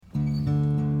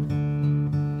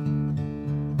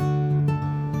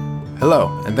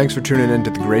Hello, and thanks for tuning in to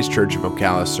the Grace Church of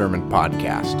Ocala Sermon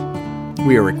Podcast.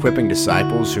 We are equipping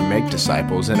disciples who make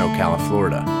disciples in Ocala,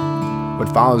 Florida.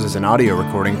 What follows is an audio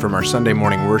recording from our Sunday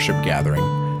morning worship gathering,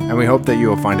 and we hope that you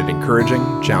will find it encouraging,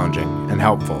 challenging, and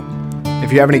helpful.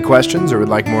 If you have any questions or would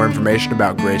like more information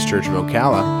about Grace Church of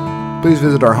Ocala, please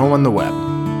visit our home on the web,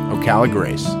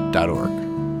 ocalagrace.org.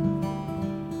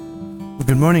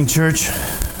 Good morning, church.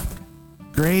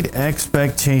 Great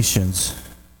expectations.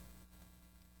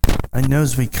 I know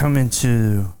as we come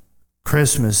into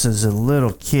Christmas as a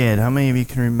little kid, how many of you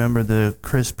can remember the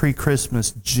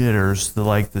pre-Christmas jitters,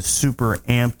 the super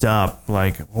amped up,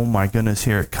 like, oh my goodness,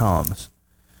 here it comes.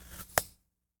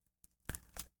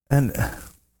 And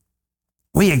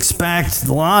we expect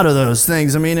a lot of those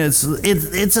things. I mean,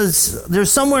 there's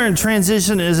somewhere in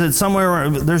transition. Is it somewhere where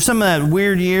there's some of that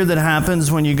weird year that happens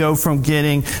when you go from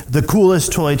getting the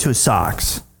coolest toy to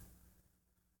socks?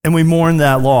 And we mourn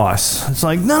that loss. It's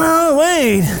like, no,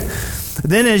 wait.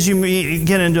 Then as you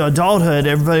get into adulthood,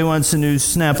 everybody wants a new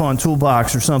Snap-on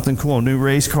toolbox or something cool, a new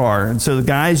race car. And so the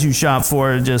guys you shop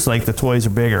for are just like the toys are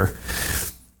bigger.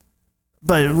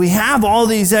 But we have all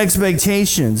these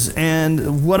expectations.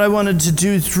 And what I wanted to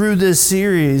do through this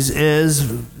series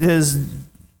is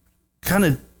kind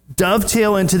of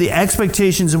dovetail into the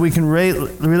expectations that we can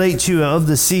relate to of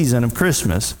the season of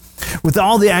Christmas, with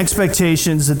all the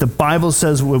expectations that the Bible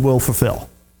says we will fulfill.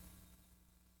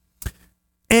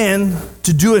 And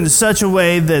to do it in such a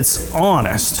way that's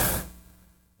honest.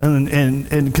 And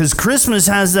because Christmas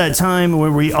has that time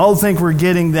where we all think we're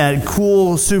getting that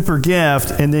cool, super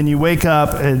gift, and then you wake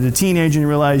up as a teenager and you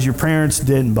realize your parents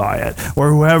didn't buy it,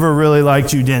 or whoever really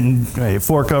liked you didn't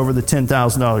fork over the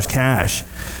 $10,000 cash.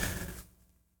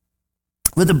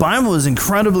 But the Bible is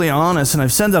incredibly honest, and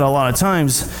I've said that a lot of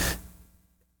times.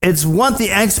 It's what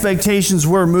the expectations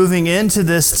were moving into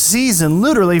this season,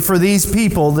 literally for these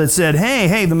people that said,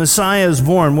 hey, the Messiah is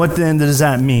born. What then does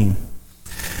that mean?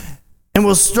 And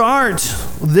we'll start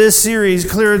this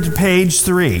series clear to page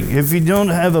 3. If you don't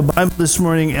have a Bible this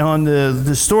morning on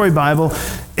the Story Bible,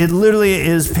 it literally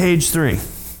is page 3.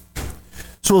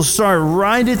 So we'll start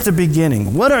right at the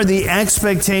beginning. What are the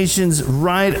expectations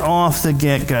right off the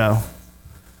get-go?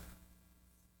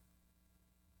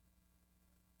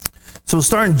 So we'll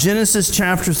start in Genesis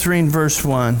chapter 3 and verse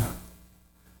 1.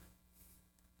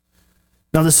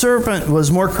 Now the serpent was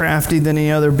more crafty than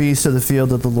any other beast of the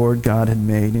field that the Lord God had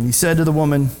made. And he said to the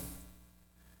woman,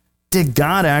 did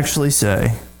God actually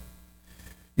say,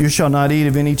 you shall not eat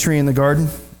of any tree in the garden?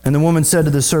 And the woman said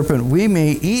to the serpent, we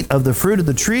may eat of the fruit of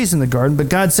the trees in the garden, but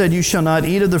God said, you shall not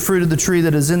eat of the fruit of the tree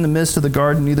that is in the midst of the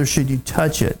garden, neither should you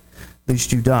touch it,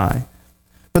 lest you die.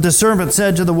 But the serpent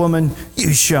said to the woman,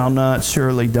 you shall not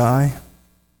surely die.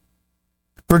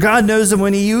 For God knows that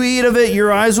when you eat of it,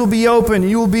 your eyes will be open, and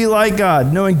you will be like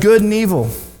God, knowing good and evil.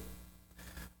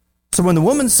 So when the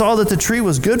woman saw that the tree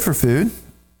was good for food,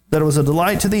 that it was a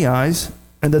delight to the eyes,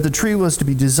 and that the tree was to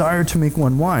be desired to make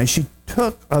one wise, she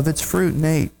took of its fruit and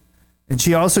ate. And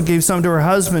she also gave some to her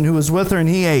husband who was with her, and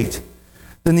he ate.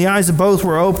 Then the eyes of both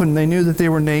were opened, and they knew that they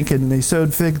were naked, and they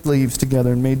sewed fig leaves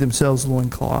together and made themselves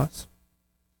loincloths.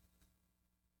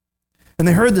 And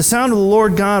they heard the sound of the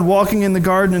Lord God walking in the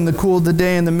garden in the cool of the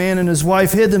day, and the man and his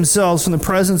wife hid themselves from the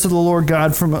presence of the Lord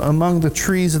God from among the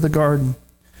trees of the garden.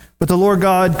 But the Lord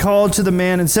God called to the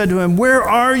man and said to him, where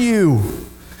are you?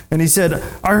 And he said,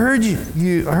 I heard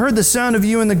the sound of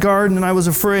you in the garden, and I was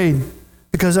afraid,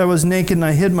 because I was naked and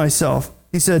I hid myself.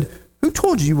 He said, who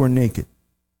told you you were naked?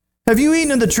 Have you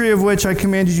eaten of the tree of which I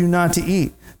commanded you not to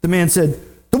eat? The man said,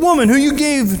 the woman who you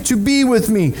gave to be with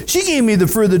me, she gave me the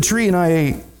fruit of the tree, and I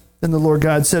ate. Then the Lord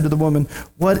God said to the woman,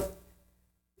 what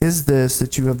is this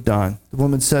that you have done? The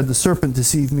woman said, the serpent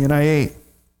deceived me, and I ate.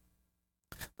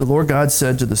 The Lord God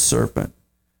said to the serpent,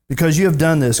 because you have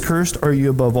done this, cursed are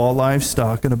you above all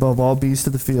livestock and above all beasts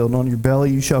of the field, and on your belly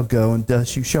you shall go, and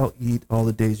dust you shall eat all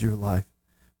the days of your life.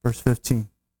 Verse 15.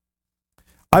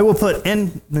 I will put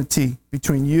enmity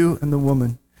between you and the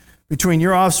woman, between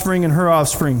your offspring and her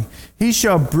offspring. He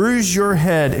shall bruise your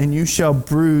head, and you shall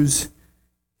bruise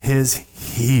his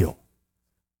heel.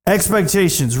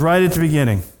 Expectations right at the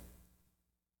beginning.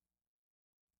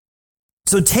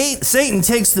 So Satan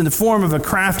takes the form of a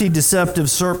crafty, deceptive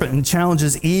serpent and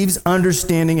challenges Eve's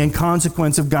understanding and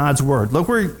consequence of God's word. Look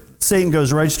where Satan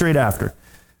goes right straight after.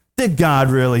 Did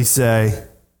God really say?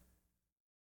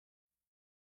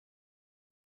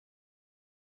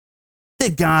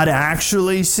 Did God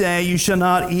actually say you shall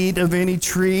not eat of any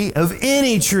tree? Of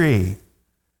any tree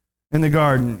in the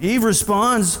garden. Eve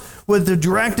responds with the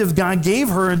directive God gave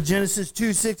her in Genesis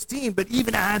 2:16, but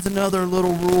even adds another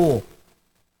little rule.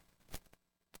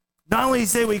 Not only did he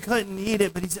say we couldn't eat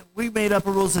it, but he said we made up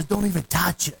a rule that says don't even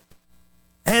touch it.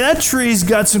 Hey, that tree's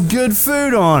got some good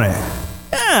food on it.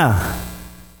 Yeah.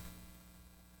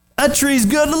 That tree's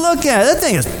good to look at. That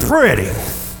thing is pretty.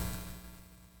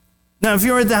 Now, if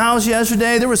you were at the house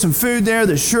yesterday, there was some food there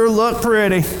that sure looked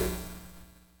pretty.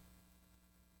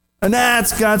 And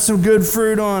that's got some good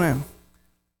fruit on it.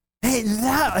 Hey,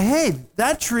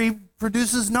 that tree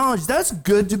produces knowledge. That's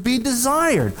good to be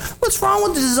desired. What's wrong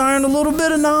with desiring a little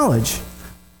bit of knowledge?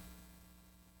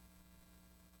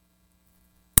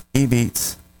 Eve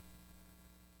eats.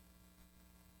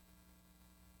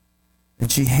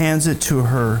 And she hands it to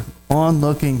her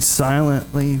onlooking,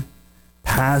 silently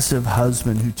passive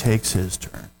husband who takes his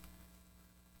turn.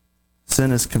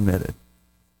 Sin is committed.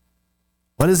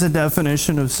 What is the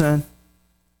definition of sin?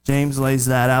 James lays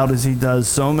that out as he does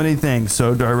so many things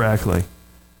so directly.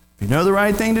 If you know the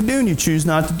right thing to do and you choose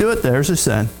not to do it, there's a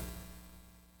sin.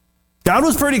 God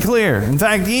was pretty clear. In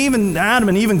fact, Adam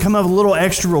and Eve come up with a little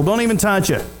extra rule. Don't even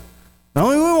touch it. Not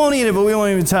only we won't eat it, but we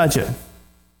won't even touch it.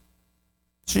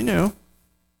 She knew.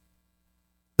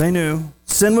 They knew.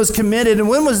 Sin was committed. And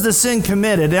when was the sin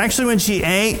committed? Actually, when she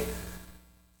ate?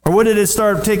 Or when did it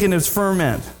start taking its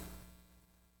ferment?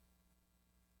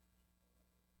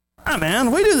 Ah,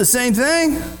 man, we do the same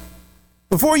thing.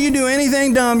 Before you do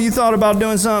anything dumb, you thought about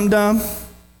doing something dumb.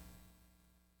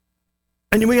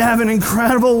 And we have an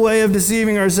incredible way of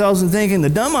deceiving ourselves and thinking the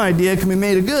dumb idea can be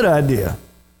made a good idea.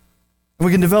 And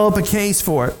we can develop a case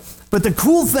for it. But the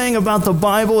cool thing about the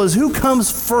Bible is who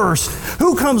comes first?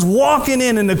 Who comes walking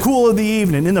in the cool of the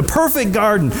evening, in the perfect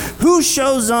garden? Who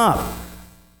shows up?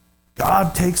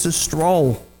 God takes a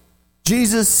stroll.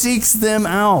 Jesus seeks them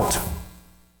out.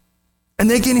 And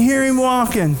they can hear him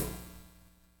walking.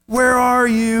 Where are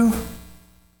you?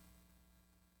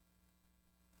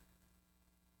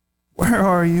 Where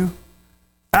are you?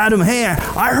 Adam, hey,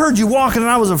 I heard you walking and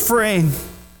I was afraid.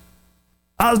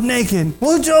 I was naked.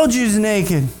 Well, who told you you was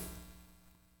naked?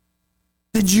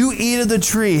 Did you eat of the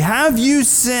tree? Have you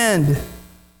sinned?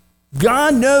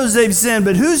 God knows they've sinned,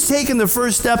 but who's taken the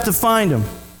first step to find them?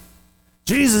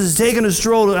 Jesus is taking a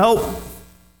stroll to help.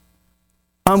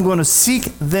 I'm going to seek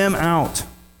them out.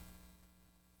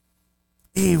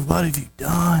 Eve, what have you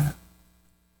done?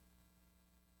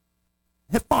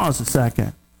 Hit pause a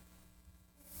second.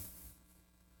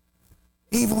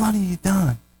 Eve, what have you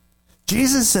done?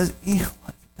 Jesus says, Eve, what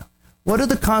have you done? What are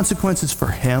the consequences for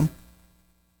him?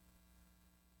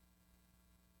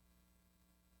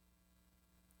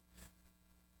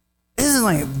 Isn't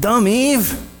like dumb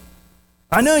Eve.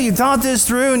 I know you thought this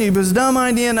through and it was a dumb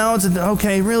idea. Now it's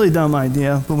a really dumb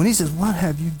idea. But when he says, what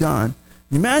have you done?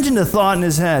 Imagine the thought in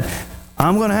his head.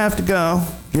 I'm going to have to go,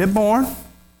 get born,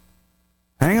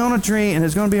 hang on a tree, and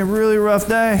it's going to be a really rough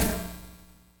day.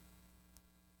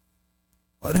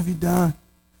 What have you done?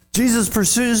 Jesus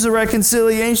pursues the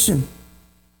reconciliation.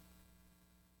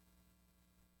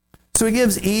 So he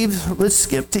gives Eve, let's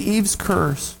skip to Eve's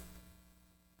curse.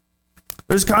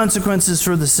 There's consequences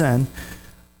for the sin.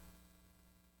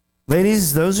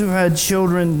 Ladies, those who had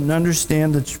children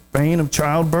understand the pain of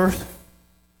childbirth.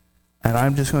 And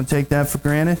I'm just going to take that for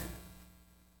granted.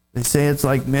 They say it's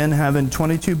like men having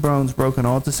 22 bones broken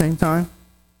all at the same time.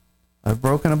 I've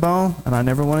broken a bone, and I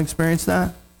never want to experience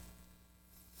that.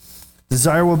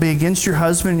 Desire will be against your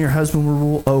husband, and your husband will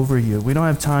rule over you. We don't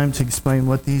have time to explain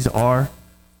what these are.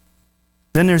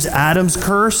 Then there's Adam's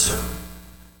curse.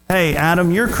 Hey,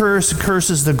 Adam, your curse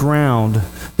curses the ground.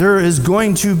 There is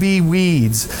going to be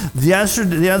weeds.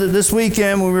 This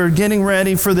weekend, when we were getting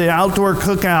ready for the outdoor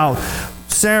cookout,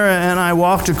 Sarah and I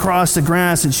walked across the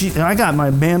grass, and I got my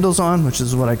mandals on, which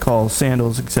is what I call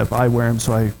sandals, except I wear them,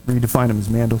 so I redefine them as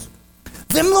mandals.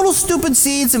 Them little stupid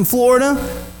seeds in Florida,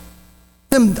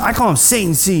 I call them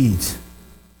Satan seeds.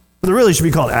 But they really should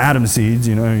be called Adam seeds.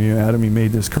 Adam, you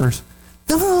made this curse.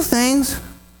 The little things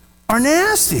are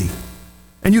nasty.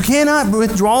 And you cannot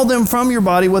withdraw them from your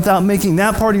body without making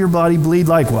that part of your body bleed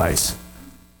likewise.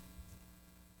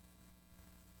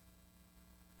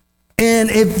 And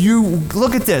if you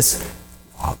look at this,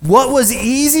 what was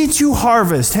easy to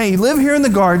harvest? Hey, you live here in the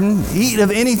garden, eat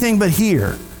of anything but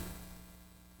here.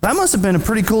 That must have been a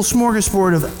pretty cool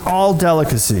smorgasbord of all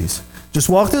delicacies. Just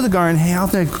walk through the garden, hey, I'll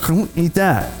eat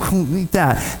that, eat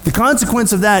that. The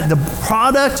consequence of that, the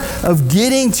product of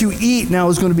getting to eat now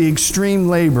is going to be extreme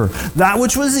labor. That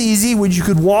which was easy, which you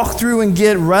could walk through and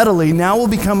get readily, now will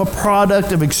become a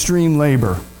product of extreme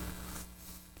labor.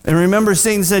 And remember,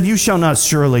 Satan said, you shall not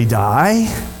surely die.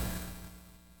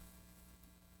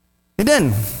 He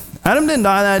didn't. Adam didn't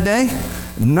die that day.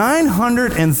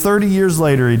 930 years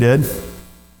later, he did.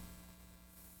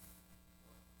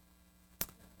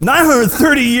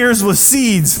 930 years with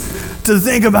seeds to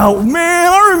think about.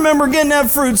 Man, I remember getting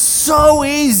that fruit so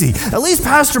easy. At least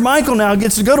Pastor Michael now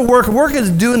gets to go to work. Work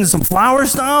is doing some flower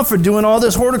stuff or doing all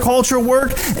this horticultural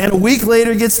work, and a week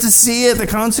later gets to see it, the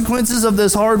consequences of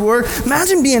this hard work.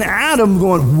 Imagine being Adam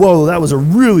going, whoa, that was a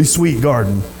really sweet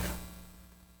garden.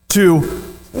 To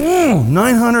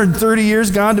 930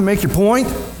 years, God, to make your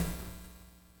point.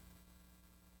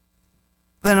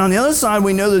 Then on the other side,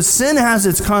 we know that sin has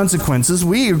its consequences.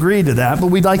 We agree to that, but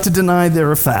we'd like to deny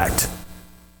their effect.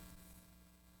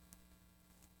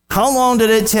 How long did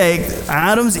it take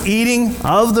Adam's eating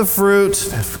of the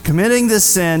fruit, committing this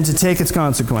sin, to take its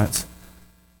consequence?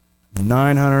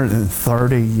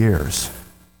 930 years.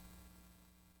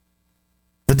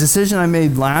 The decision I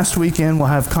made last weekend will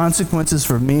have consequences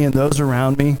for me and those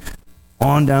around me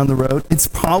on down the road. It's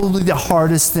probably the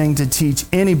hardest thing to teach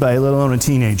anybody, let alone a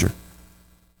teenager.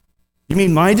 You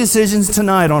mean my decisions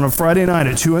tonight on a Friday night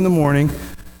at 2 a.m.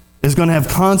 is going to have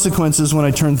consequences when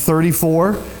I turn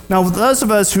 34? Now, with those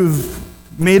of us who've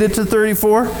made it to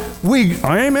 34,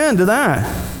 amen to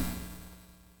that.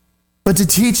 But to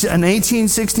teach an 18,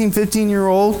 16,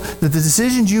 15-year-old that the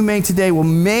decisions you make today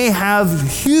may have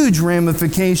huge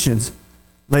ramifications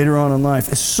later on in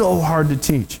life is so hard to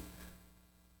teach.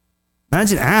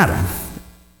 Imagine Adam.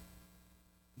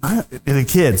 The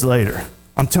kids later.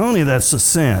 I'm telling you, that's a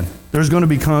sin. There's going to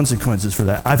be consequences for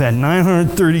that. I've had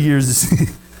 930 years to see.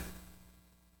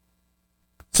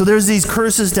 So there's these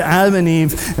curses to Adam and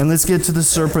Eve, and let's get to the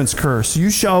serpent's curse. You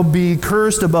shall be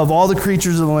cursed above all the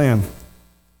creatures of the land.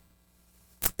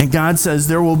 And God says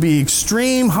there will be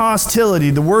extreme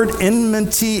hostility. The word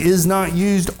enmity is not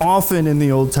used often in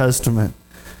the Old Testament.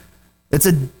 It's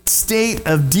a state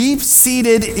of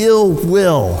deep-seated ill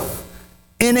will,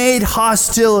 innate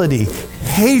hostility,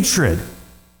 hatred.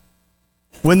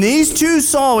 When these two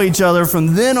saw each other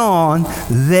from then on,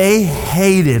 they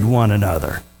hated one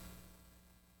another.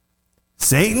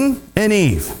 Satan and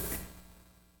Eve.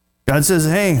 God says,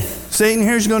 hey, Satan,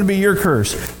 here's going to be your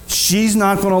curse. She's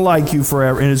not going to like you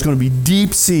forever, and it's going to be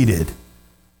deep-seated.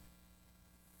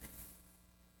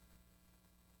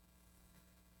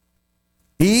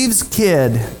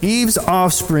 Eve's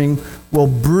offspring will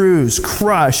bruise,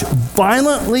 crush,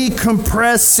 violently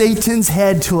compress Satan's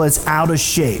head till it's out of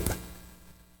shape.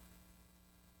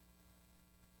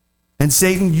 And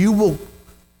Satan, you will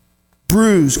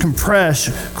bruise,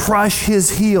 compress, crush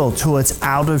his heel till it's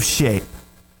out of shape.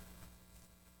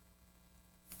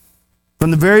 From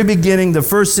the very beginning, the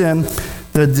first sin,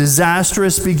 the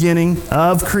disastrous beginning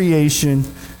of creation,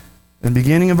 in the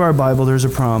beginning of our Bible, there's a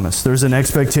promise. There's an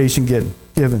expectation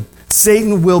given.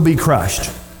 Satan will be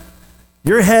crushed.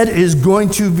 Your head is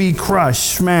going to be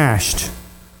crushed, smashed.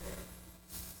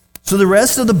 So the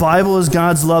rest of the Bible is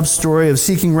God's love story of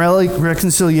seeking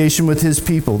reconciliation with his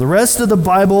people. The rest of the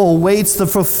Bible awaits the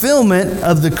fulfillment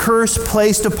of the curse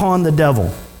placed upon the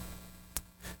devil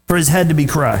for his head to be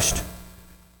crushed.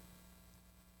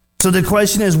 So the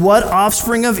question is, what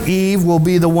offspring of Eve will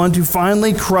be the one to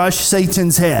finally crush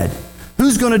Satan's head?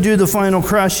 Who's going to do the final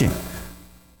crushing?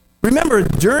 Remember,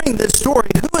 during this story,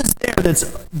 who is there that's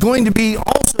going to be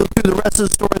also through the rest of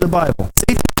the story of the Bible?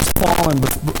 Satan has fallen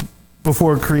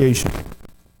before creation.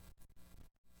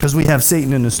 Because we have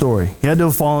Satan in the story. He had to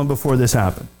have fallen before this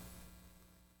happened.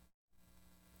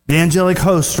 The angelic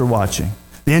hosts are watching.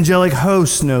 The angelic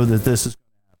hosts know that this is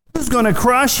who's going to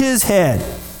crush his head.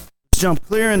 Let's jump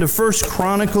clear into 1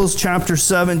 Chronicles chapter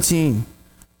 17.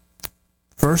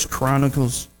 1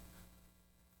 Chronicles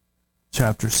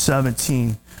chapter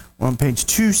 17. We're on page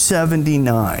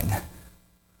 279.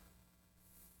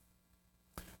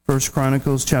 1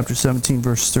 Chronicles chapter 17,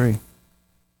 verse 3.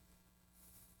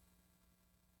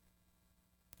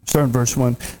 Start in verse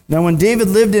 1. Now when David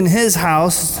lived in his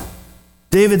house,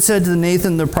 David said to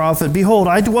Nathan the prophet, behold,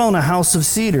 I dwell in a house of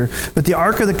cedar, but the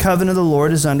ark of the covenant of the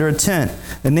Lord is under a tent.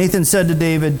 And Nathan said to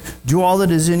David, do all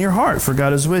that is in your heart, for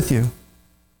God is with you.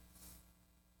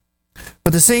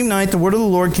 But the same night the word of the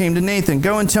Lord came to Nathan,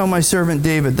 go and tell my servant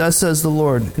David, thus says the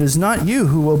Lord, it is not you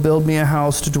who will build me a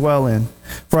house to dwell in,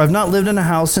 for I have not lived in a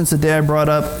house since the day I brought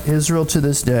up Israel to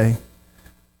this day.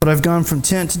 But I've gone from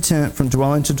tent to tent, from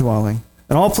dwelling to dwelling.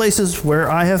 In all places where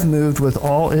I have moved with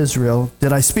all Israel,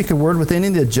 did I speak a word with any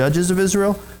of the judges of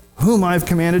Israel, whom I have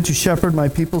commanded to shepherd my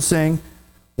people, saying,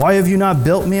 why have you not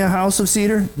built me a house of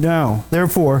cedar? No.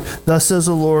 Therefore, thus says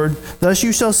the Lord, thus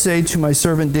you shall say to my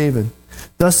servant David,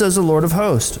 thus says the Lord of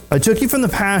hosts, I took you from the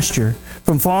pasture,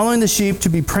 from following the sheep to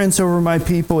be prince over my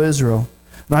people Israel.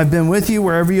 And I've been with you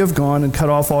wherever you have gone and cut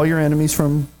off all your enemies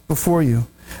from before you.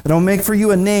 And I will make for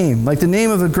you a name, like the name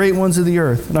of the great ones of the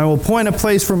earth. And I will appoint a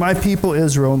place for my people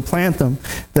Israel, and plant them,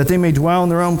 that they may dwell in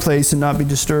their own place and not be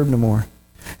disturbed no more.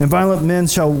 And violent men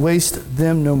shall waste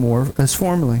them no more as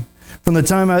formerly, from the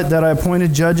time that I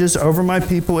appointed judges over my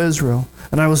people Israel.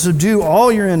 And I will subdue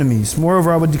all your enemies.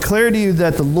 Moreover, I will declare to you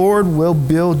that the Lord will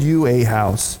build you a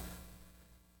house.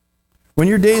 When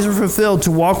your days are fulfilled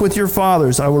to walk with your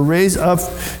fathers, I will raise up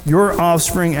your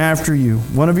offspring after you,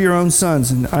 one of your own sons,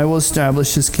 and I will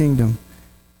establish his kingdom.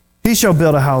 He shall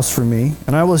build a house for me,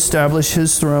 and I will establish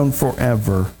his throne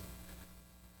forever.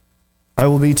 I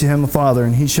will be to him a father,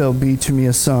 and he shall be to me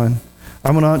a son.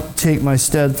 I will not take my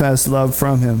steadfast love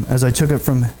from him, as I took it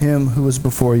from him who was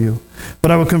before you.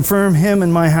 But I will confirm him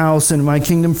in my house and in my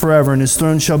kingdom forever, and his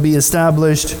throne shall be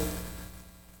established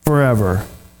forever.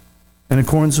 In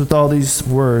accordance with all these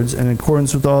words, and in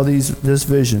accordance with all this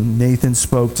vision, Nathan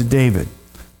spoke to David.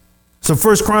 So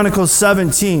 1 Chronicles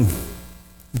 17,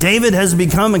 David has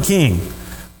become a king,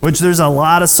 which there's a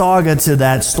lot of saga to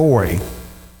that story.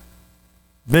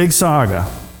 Big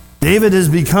saga. David has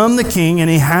become the king, and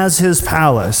he has his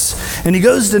palace. And he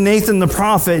goes to Nathan the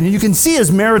prophet, and you can see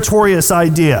his meritorious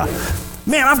idea.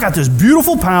 Man, I've got this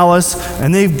beautiful palace,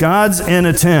 and God's in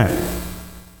a tent.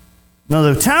 Now,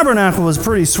 the tabernacle was a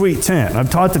pretty sweet tent. I've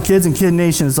taught the kids in Kid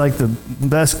Nation it's like the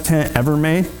best tent ever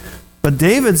made. But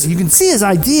David's, you can see his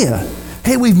idea.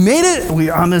 Hey, we've made it.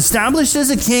 I'm established as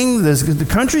a king. The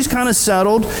country's kind of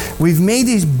settled. We've made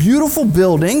these beautiful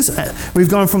buildings. We've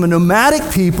gone from a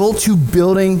nomadic people to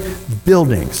building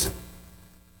buildings.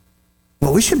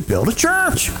 Well, we should build a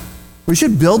church. We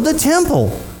should build the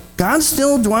temple. God's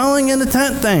still dwelling in the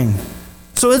tent thing.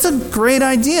 So it's a great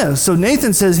idea. So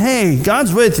Nathan says, hey,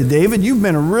 God's with you, David. You've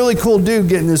been a really cool dude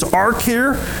getting this ark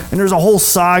here, and there's a whole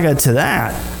saga to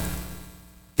that.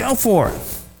 Go for it.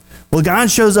 Well, God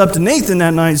shows up to Nathan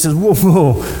that night and says,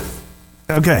 whoa.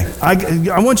 Okay,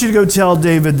 I want you to go tell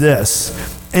David this.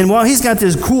 And while he's got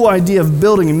this cool idea of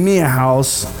building me a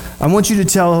house, I want you to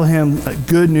tell him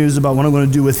good news about what I'm going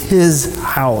to do with his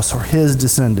house or his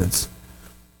descendants.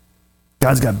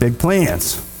 God's got big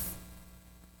plans.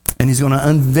 And he's going to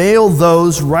unveil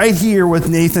those right here with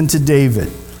Nathan to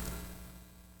David.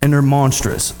 And they're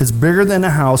monstrous. It's bigger than a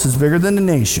house. It's bigger than a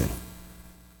nation.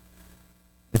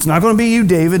 It's not going to be you,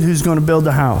 David, who's going to build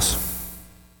the house.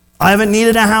 I haven't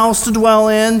needed a house to dwell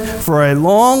in for a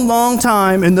long, long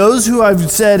time. And those who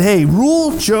I've said, hey,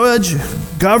 rule, judge,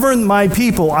 govern my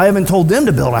people, I haven't told them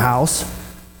to build a house.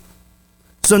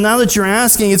 So now that you're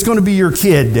asking, it's going to be your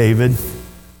kid, David,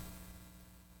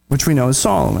 which we know is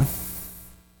Solomon.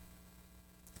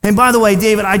 And by the way,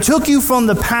 David, I took you from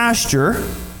the pasture,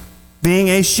 being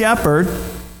a shepherd,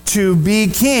 to be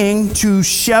king, to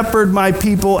shepherd my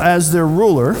people as their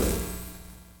ruler.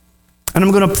 And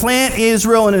I'm going to plant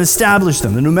Israel and establish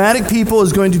them. The nomadic people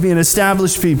is going to be an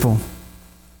established people.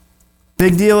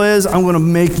 Big deal is, I'm going to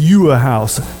make you a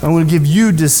house. I'm going to give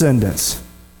you descendants.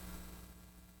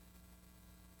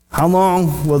 How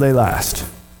long will they last?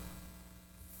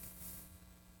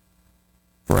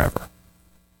 Forever.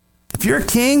 If you're a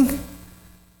king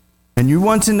and you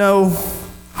want to know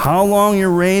how long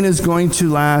your reign is going to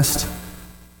last,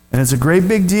 and it's a great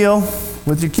big deal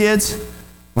with your kids,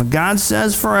 when God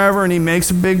says forever and he makes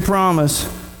a big promise,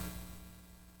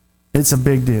 it's a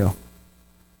big deal.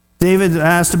 David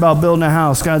asked about building a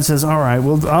house. God says, all right,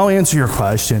 well, I'll answer your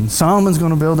question. Solomon's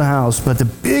going to build a house, but the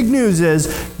big news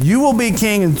is you will be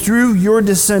king, and through your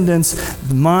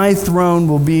descendants, my throne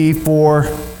will be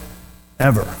forever.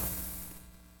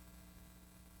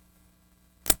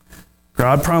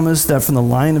 God promised that from the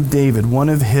line of David, one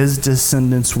of his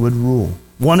descendants would rule.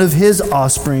 One of his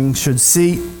offspring should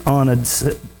sit on a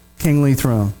kingly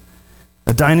throne,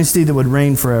 a dynasty that would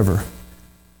reign forever.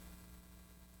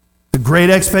 The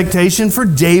great expectation for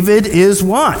David is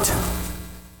what?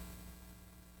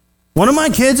 One of my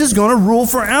kids is going to rule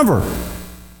forever.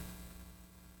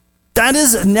 That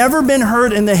has never been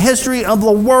heard in the history of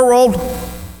the world.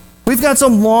 We've got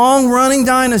some long-running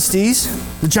dynasties.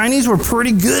 The Chinese were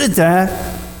pretty good at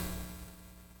that.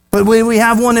 But will we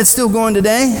have one that's still going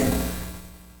today?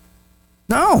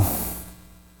 No.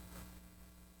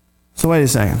 So wait a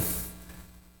second.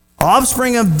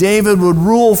 Offspring of David would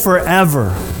rule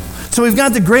forever. So we've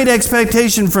got the great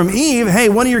expectation from Eve, hey,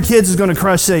 one of your kids is going to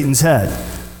crush Satan's head.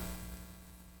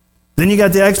 Then you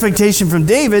got the expectation from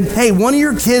David, hey, one of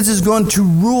your kids is going to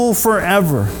rule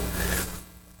forever.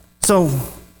 So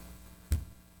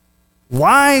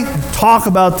why talk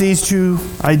about these two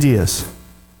ideas?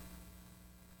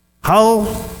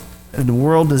 How in the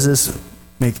world does this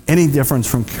make any difference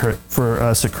for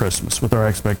us at Christmas with our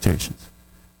expectations?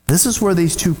 This is where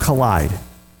these two collide.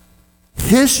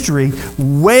 history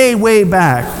way, way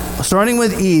back, starting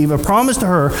with Eve, a promise to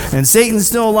her, and Satan's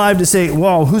still alive to say,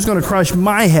 well, who's going to crush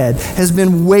my head, has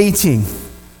been waiting.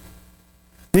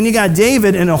 Then you got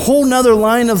David in a whole nother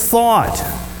line of thought,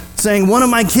 saying one of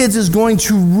my kids is going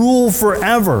to rule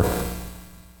forever.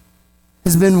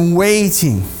 Has been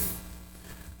waiting.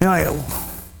 You're like,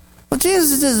 well,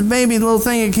 Jesus is this baby little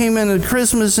thing that came in at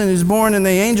Christmas and he's born and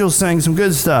the angels sang some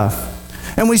good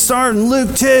stuff. And we start in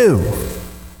Luke 2.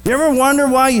 You ever wonder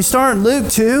why you start in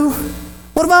Luke 2?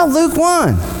 What about Luke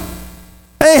 1?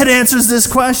 Hey, it answers this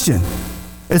question.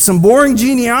 It's some boring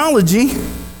genealogy.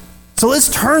 So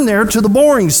let's turn there to the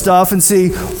boring stuff and see,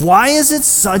 why is it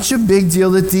such a big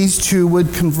deal that these two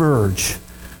would converge?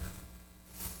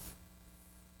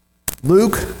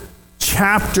 Luke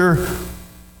chapter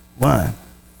 1.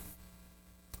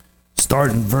 Start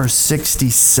in verse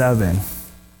 67.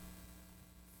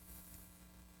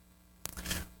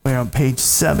 We're on page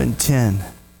 710.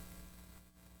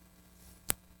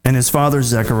 And his father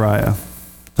Zechariah,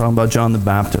 talking about John the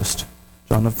Baptist.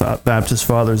 John the Baptist's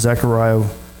father, Zechariah,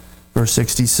 verse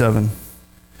 67,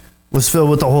 was filled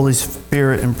with the Holy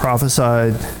Spirit and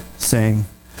prophesied, saying,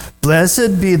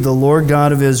 Blessed be the Lord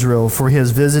God of Israel, for he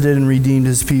has visited and redeemed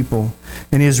his people,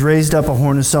 and he has raised up a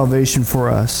horn of salvation for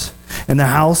us in the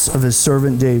house of his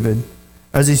servant David,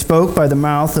 as he spoke by the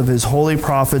mouth of his holy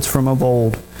prophets from of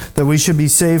old, that we should be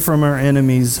saved from our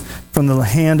enemies, from the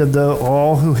hand of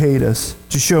all who hate us,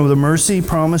 to show the mercy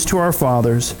promised to our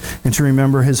fathers, and to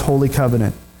remember his holy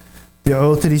covenant, the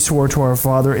oath that he swore to our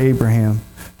father Abraham,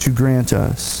 to grant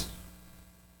us,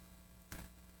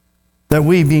 that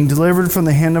we, being delivered from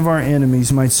the hand of our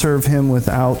enemies, might serve him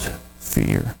without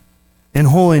fear, in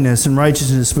holiness and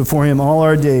righteousness before him all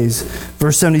our days.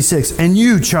 Verse 76, And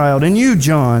you, child, and you,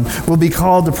 John, will be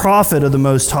called the prophet of the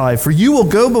Most High, for you will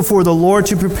go before the Lord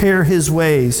to prepare his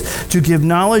ways, to give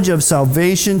knowledge of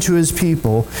salvation to his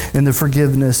people and the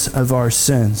forgiveness of our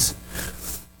sins.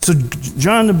 So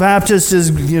John the Baptist is,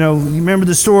 you remember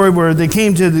the story where they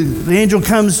came to, the angel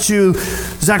comes to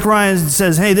Zechariah and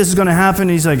says, hey, this is going to happen.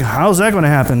 He's like, how's that going to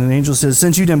happen? And the angel says,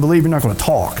 since you didn't believe, you're not going to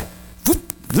talk.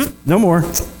 No more.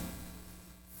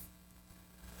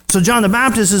 So John the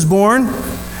Baptist is born,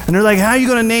 and they're like, how are you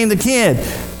going to name the kid? And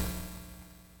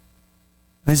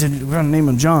they said, we're going to name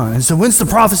him John. And so once the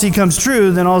prophecy comes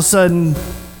true, then all of a sudden,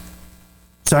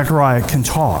 Zechariah can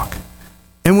talk.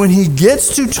 And when he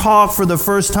gets to talk for the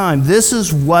first time, this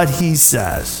is what he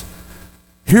says.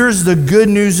 Here's the good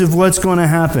news of what's going to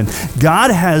happen.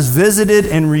 God has visited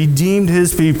and redeemed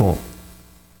his people.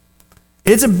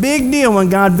 It's a big deal when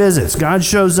God visits. God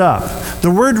shows up. The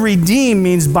word redeem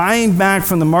means buying back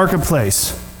from the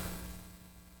marketplace.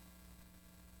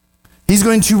 He's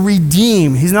going to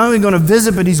redeem. He's not only going to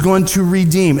visit, but he's going to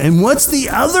redeem. And what's the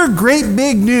other great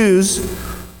big news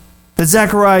that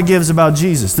Zechariah gives about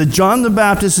Jesus, that John the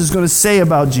Baptist is going to say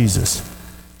about Jesus?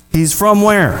 He's from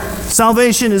where?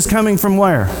 Salvation is coming from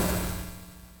where?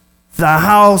 The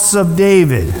house of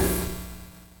David.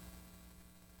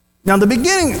 Now, the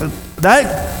beginning,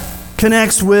 that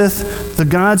connects with the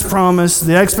God's promise,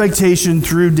 the expectation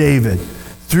through David.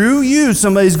 Through you,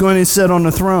 somebody's going to sit on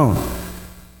the throne.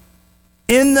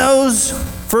 In those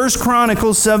 1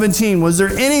 Chronicles 17, was there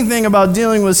anything about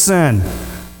dealing with sin?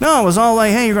 No, it was all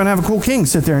like, hey, you're going to have a cool king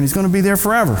sit there, and he's going to be there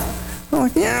forever. I'm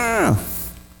like, yeah.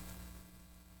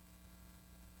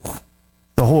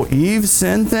 The whole Eve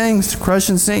sin thing,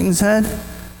 crushing Satan's head,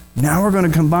 now we're going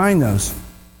to combine those.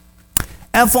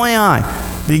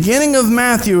 FYI, beginning of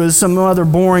Matthew is some other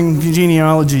boring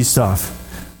genealogy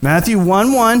stuff. Matthew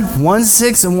 1:1,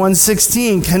 1:6, and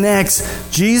 1:16 connects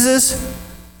Jesus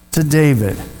to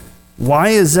David. Why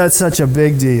is that such a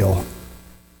big deal?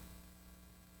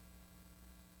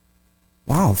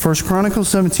 Wow, 1 Chronicles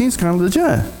 17 is kind of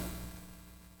legit.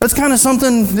 That's kind of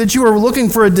something that you were looking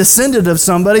for a descendant of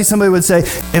somebody. Somebody would say,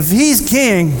 if he's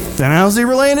king, then how's he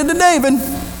related to David?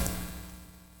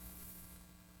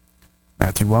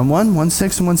 Matthew 1:1,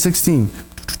 1:6, and 1:16.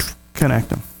 Connect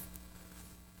them.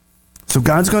 So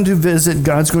God's going to visit.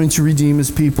 God's going to redeem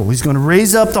his people. He's going to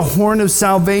raise up the horn of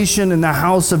salvation in the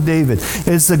house of David.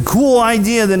 It's a cool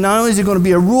idea that not only is he going to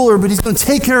be a ruler, but he's going to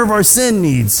take care of our sin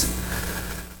needs.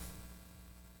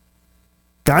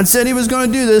 God said he was going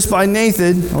to do this by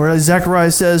Nathan, or as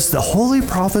Zechariah says, the holy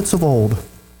prophets of old.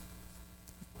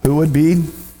 Who would be?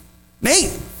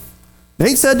 Nate.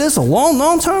 Nate said this a long,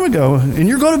 long time ago, and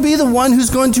you're going to be the one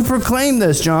who's going to proclaim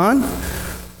this, John.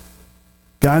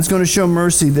 God's going to show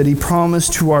mercy that he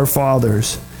promised to our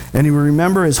fathers, and he will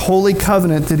remember his holy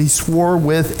covenant that he swore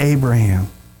with Abraham.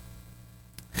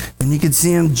 And you could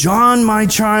see him, John, my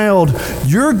child,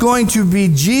 you're going to be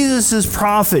Jesus'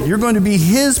 prophet. You're going to be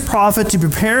his prophet to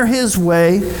prepare his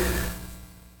way,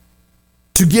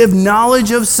 to give knowledge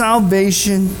of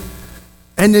salvation,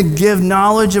 and to give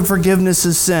knowledge of forgiveness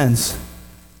of sins.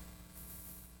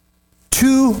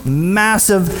 Two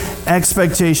massive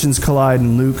expectations collide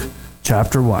in Luke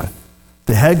chapter 1.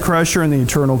 The head crusher and the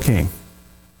eternal king.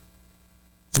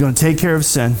 He's going to take care of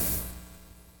sin.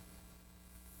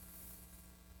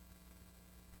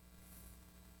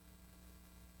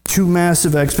 Two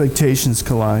massive expectations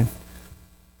collide.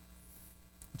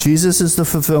 Jesus is the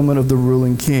fulfillment of the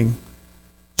ruling king.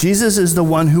 Jesus is the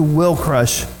one who will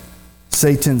crush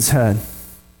Satan's head.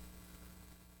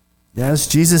 Yes,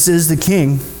 Jesus is the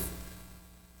king.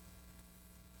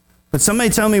 But somebody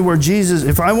tell me where Jesus,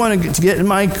 if I wanted to get in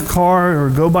my car or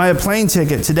go buy a plane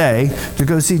ticket today to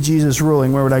go see Jesus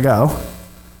ruling, where would I go?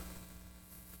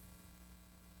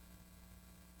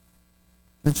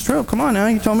 It's true. Come on now.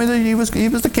 You told me that he was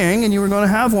the king and you were going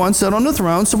to have one sit on the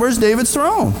throne. So where's David's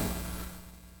throne?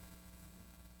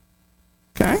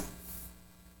 Okay.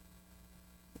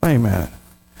 Wait a minute.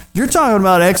 You're talking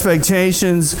about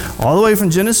expectations all the way from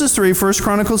Genesis 3, 1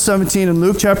 Chronicles 17, and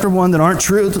Luke chapter 1 that aren't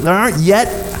true, that aren't yet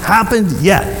happened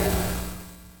yet.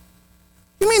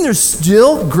 You mean there's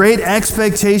still great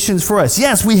expectations for us?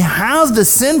 Yes, we have the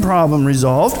sin problem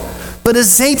resolved, but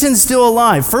is Satan still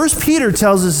alive? 1 Peter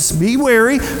tells us, be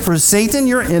wary, for Satan,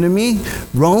 your enemy,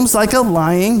 roams like a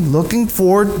lion, looking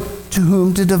forward to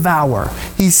whom to devour.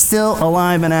 He's still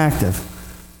alive and active.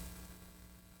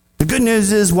 The good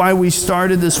news is why we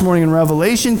started this morning in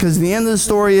Revelation, because the end of the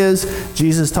story is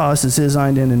Jesus tosses his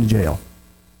hind end into jail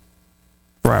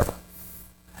forever.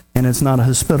 And it's not a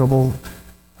hospitable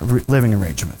living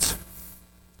arrangements.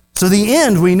 So the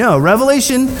end we know.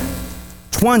 Revelation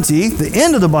 20, the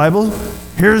end of the Bible,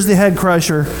 here's the head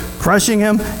crusher crushing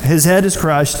him. His head is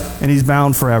crushed and he's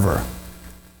bound forever.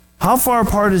 How far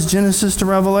apart is Genesis to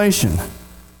Revelation? Kind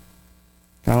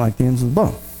of like the ends of the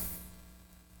bow.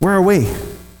 Where are we?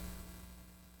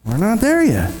 We're not there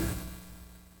yet.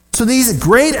 So these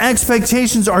great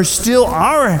expectations are still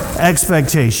our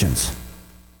expectations.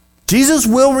 Jesus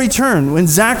will return. When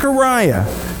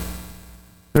Zechariah,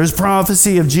 there's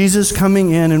prophecy of Jesus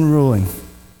coming in and ruling.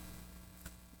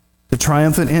 The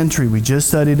triumphant entry we just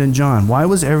studied in John. Why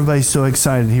was everybody so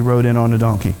excited he rode in on a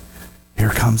donkey?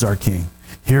 Here comes our king.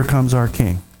 Here comes our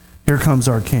king. Here comes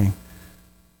our king.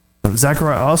 But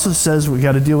Zechariah also says we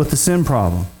got to deal with the sin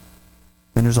problem.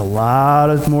 And there's a lot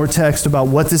of more text about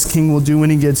what this king will do when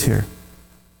he gets here.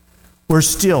 We're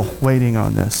still waiting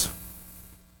on this.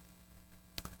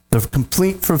 The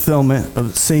complete fulfillment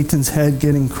of Satan's head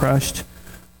getting crushed,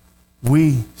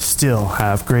 we still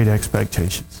have great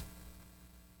expectations.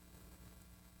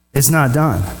 It's not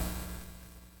done.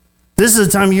 This is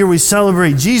the time of year we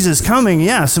celebrate Jesus coming,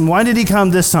 yes. And why did he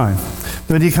come this time?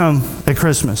 Did he come at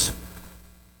Christmas?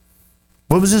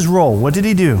 What was his role? What did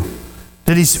he do?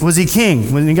 Was he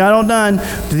king? When he got all done,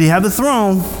 did he have a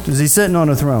throne? Was he sitting on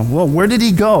a throne? Well, where did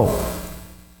he go?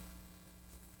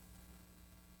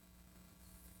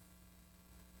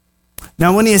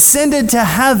 Now, when he ascended to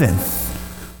heaven,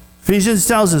 Ephesians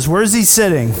tells us, where is he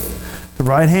sitting? The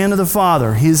right hand of the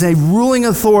Father. He is a ruling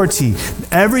authority.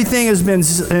 Everything has been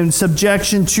in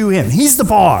subjection to him. He's the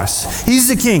boss. He's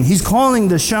the king. He's calling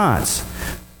the shots.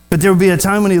 But there will be a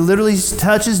time when he literally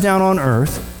touches down on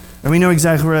earth. And we know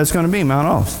exactly where that's going to be, Mount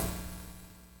Olives.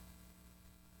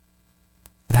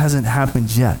 It hasn't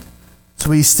happened yet. So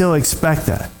we still expect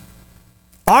that.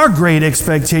 Our great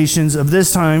expectations of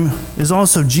this time is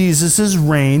also Jesus'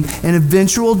 reign and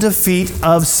eventual defeat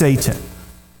of Satan.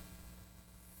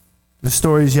 The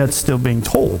story is yet still being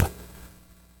told.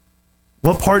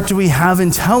 What part do we have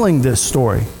in telling this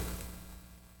story?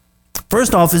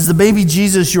 First off, is the baby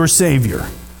Jesus your Savior?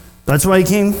 That's why he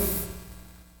came.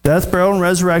 Death, burial, and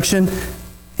resurrection,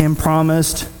 and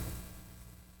promised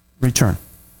return.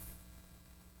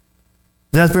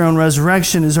 Death, burial, and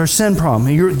resurrection is our sin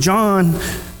problem. John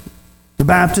the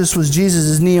Baptist was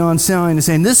Jesus' neon sign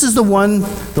saying, this is the one,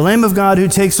 the Lamb of God who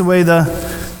takes away the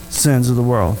sins of the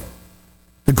world.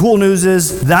 The cool news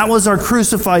is that was our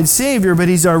crucified Savior, but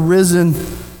he's our risen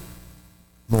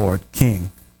Lord,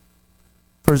 King.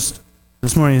 First,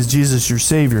 this morning is Jesus your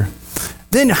Savior.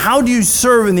 Then how do you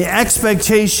serve in the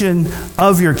expectation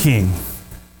of your King?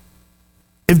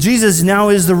 If Jesus now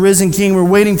is the risen King, we're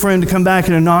waiting for him to come back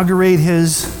and inaugurate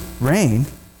his reign.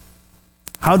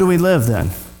 How do we live then?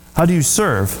 How do you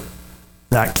serve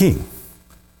that King?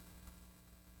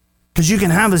 Because you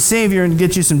can have a Savior and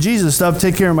get you some Jesus stuff,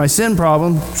 take care of my sin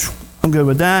problem. I'm good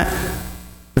with that.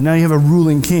 But now you have a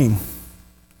ruling King.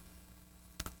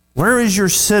 Where is your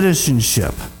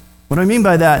citizenship? What I mean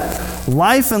by that,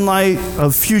 life in light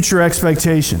of future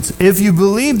expectations. If you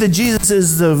believe that Jesus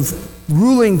is the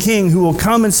ruling king who will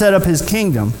come and set up his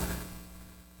kingdom,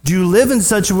 do you live in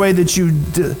such a way that you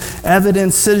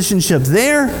evidence citizenship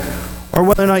there, or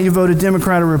whether or not you voted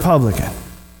Democrat or Republican?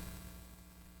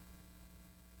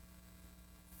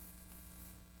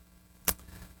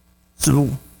 So,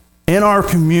 in our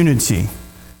community,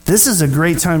 this is a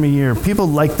great time of year. People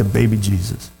like the baby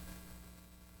Jesus.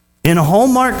 In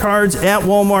Hallmark cards at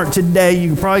Walmart today,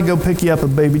 you can probably go pick you up a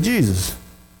baby Jesus.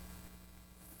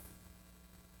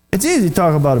 It's easy to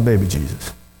talk about a baby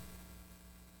Jesus.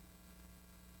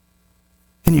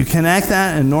 Can you connect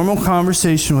that in normal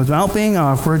conversation without being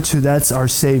awkward to that's our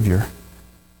Savior?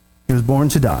 He was born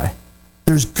to die.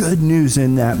 There's good news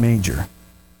in that manger.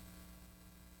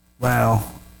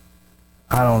 Well,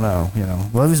 I don't know,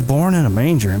 Well, he was born in a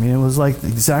manger. I mean, it was like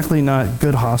exactly not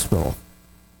good hospital.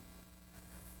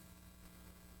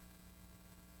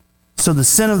 So the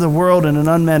sin of the world and an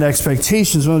unmet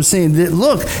expectations, what I'm saying, that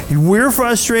look, we're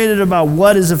frustrated about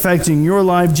what is affecting your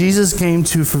life. Jesus came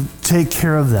to take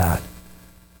care of that.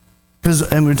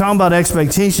 And we're talking about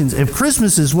expectations. If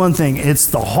Christmas is one thing, it's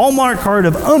the Hallmark card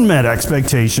of unmet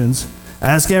expectations.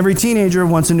 Ask every teenager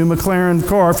who wants a new McLaren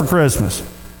car for Christmas.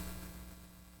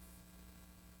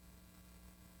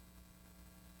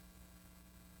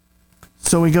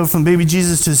 So we go from baby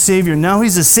Jesus to Savior. Now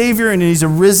he's a Savior and he's a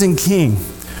risen King.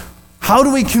 How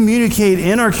do we communicate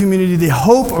in our community the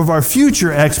hope of our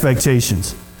future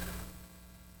expectations?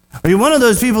 Are you one of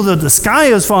those people that the sky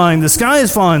is falling,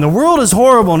 the world is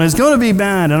horrible and it's going to be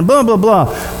bad and blah, blah,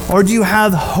 blah? Or do you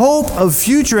have hope of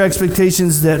future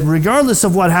expectations that regardless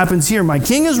of what happens here, my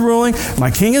King is ruling,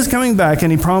 my King is coming back,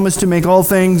 and he promised to make all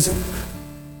things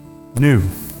new?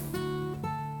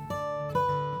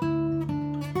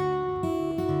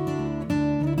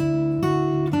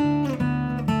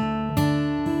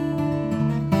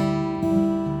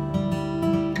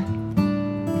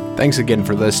 Thanks again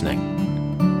for listening.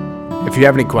 If you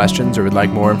have any questions or would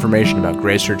like more information about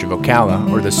Grace Church of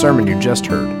Ocala or the sermon you just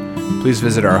heard, please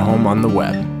visit our home on the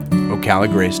web,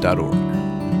 ocalagrace.org.